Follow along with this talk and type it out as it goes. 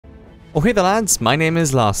Oh hey there lads, my name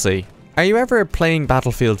is Lassie. Are you ever playing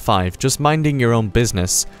Battlefield 5 just minding your own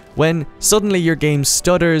business when suddenly your game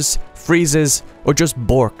stutters, freezes, or just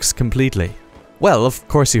borks completely? Well, of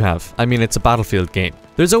course you have. I mean, it's a Battlefield game.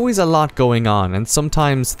 There's always a lot going on and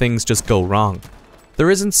sometimes things just go wrong.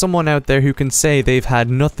 There isn't someone out there who can say they've had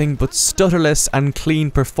nothing but stutterless and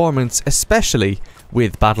clean performance, especially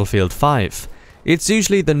with Battlefield 5. It's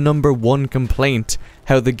usually the #1 complaint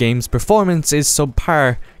how the game's performance is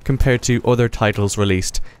subpar compared to other titles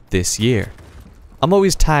released this year. I'm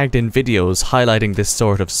always tagged in videos highlighting this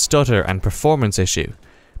sort of stutter and performance issue,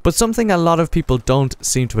 but something a lot of people don't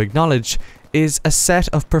seem to acknowledge is a set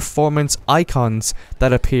of performance icons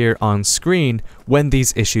that appear on screen when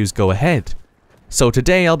these issues go ahead. So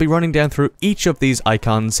today I'll be running down through each of these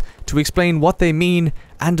icons to explain what they mean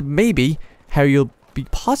and maybe how you'll be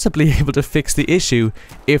possibly able to fix the issue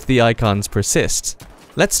if the icons persist.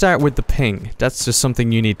 Let's start with the ping. That's just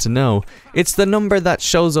something you need to know. It's the number that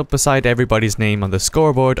shows up beside everybody's name on the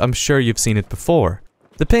scoreboard. I'm sure you've seen it before.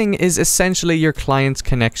 The ping is essentially your client's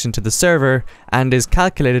connection to the server and is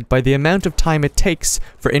calculated by the amount of time it takes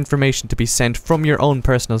for information to be sent from your own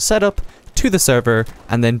personal setup to the server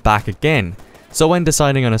and then back again. So when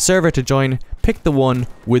deciding on a server to join, pick the one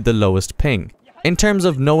with the lowest ping. In terms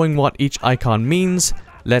of knowing what each icon means,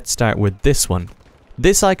 let's start with this one.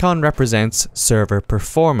 This icon represents server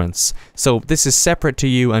performance, so this is separate to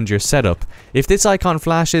you and your setup. If this icon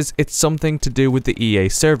flashes, it's something to do with the EA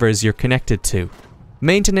servers you're connected to.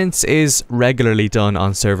 Maintenance is regularly done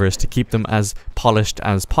on servers to keep them as polished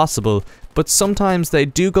as possible, but sometimes they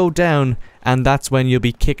do go down and that's when you'll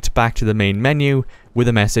be kicked back to the main menu with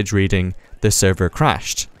a message reading, "The server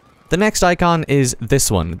crashed." The next icon is this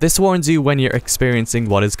one. This warns you when you're experiencing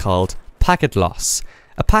what is called packet loss.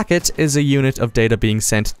 A packet is a unit of data being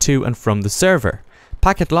sent to and from the server.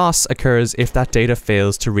 Packet loss occurs if that data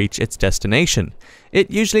fails to reach its destination.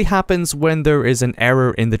 It usually happens when there is an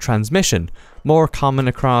error in the transmission, more common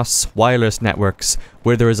across wireless networks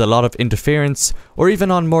where there is a lot of interference, or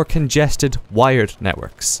even on more congested wired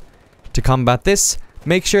networks. To combat this,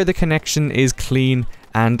 make sure the connection is clean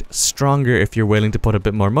and stronger if you're willing to put a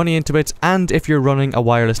bit more money into it, and if you're running a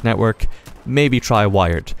wireless network, maybe try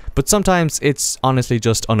wired, but sometimes it's honestly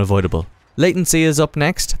just unavoidable. Latency is up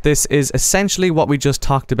next. This is essentially what we just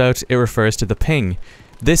talked about. It refers to the ping.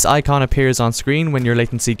 This icon appears on screen when your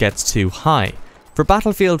latency gets too high. For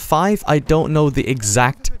Battlefield 5, I don't know the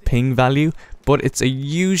exact ping value, but it's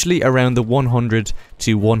usually around the 100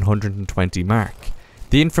 to 120 mark.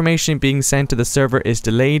 The information being sent to the server is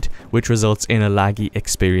delayed, which results in a laggy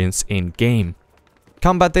experience in-game.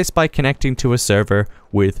 Combat this by connecting to a server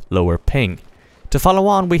with lower ping. To follow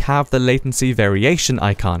on, we have the latency variation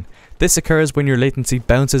icon. This occurs when your latency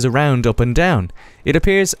bounces around up and down. It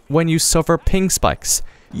appears when you suffer ping spikes,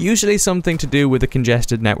 usually something to do with a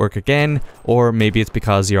congested network again, or maybe it's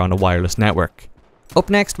because you're on a wireless network. Up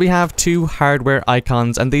next we have two hardware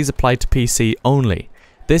icons, and these apply to PC only.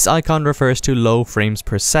 This icon refers to low frames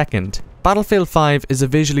per second. Battlefield 5 is a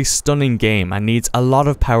visually stunning game and needs a lot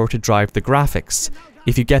of power to drive the graphics.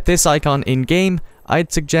 If you get this icon in-game,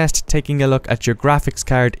 I'd suggest taking a look at your graphics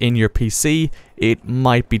card in your PC. It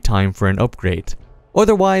might be time for an upgrade.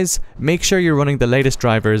 Otherwise, make sure you're running the latest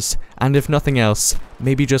drivers, and if nothing else,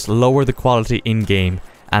 maybe just lower the quality in-game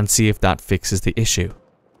and see if that fixes the issue.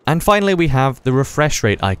 And finally we have the refresh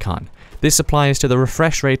rate icon. This applies to the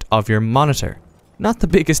refresh rate of your monitor. Not the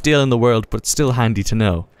biggest deal in the world, but still handy to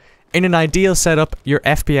know. In an ideal setup, your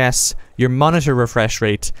FPS, your monitor refresh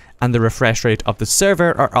rate, and the refresh rate of the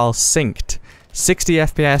server are all synced. 60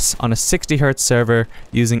 FPS on a 60Hz server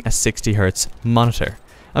using a 60Hz monitor.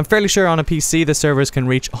 I'm fairly sure on a PC the servers can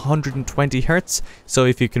reach 120Hz, so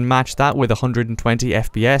if you can match that with 120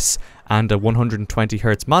 FPS and a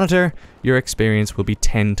 120Hz monitor, your experience will be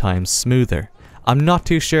 10 times smoother. I'm not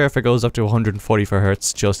too sure if it goes up to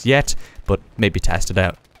 144Hz just yet, but maybe test it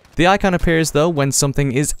out. The icon appears though when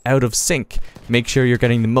something is out of sync. Make sure you're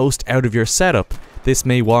getting the most out of your setup. This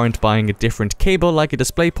may warrant buying a different cable like a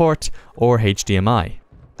DisplayPort or HDMI.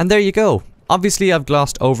 And there you go. Obviously I've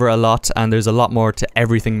glossed over a lot and there's a lot more to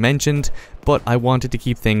everything mentioned, but I wanted to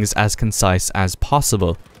keep things as concise as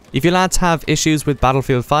possible. If you lads have issues with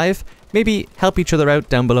Battlefield 5, maybe help each other out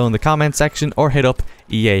down below in the comment section or hit up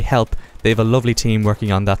EA Help. They have a lovely team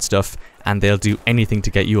working on that stuff and they'll do anything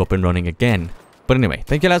to get you up and running again. But anyway,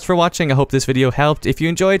 thank you lads for watching. I hope this video helped. If you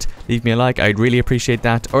enjoyed, leave me a like, I'd really appreciate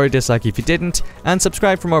that, or a dislike if you didn't, and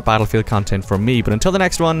subscribe for more Battlefield content from me. But until the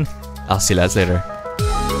next one, I'll see you lads later.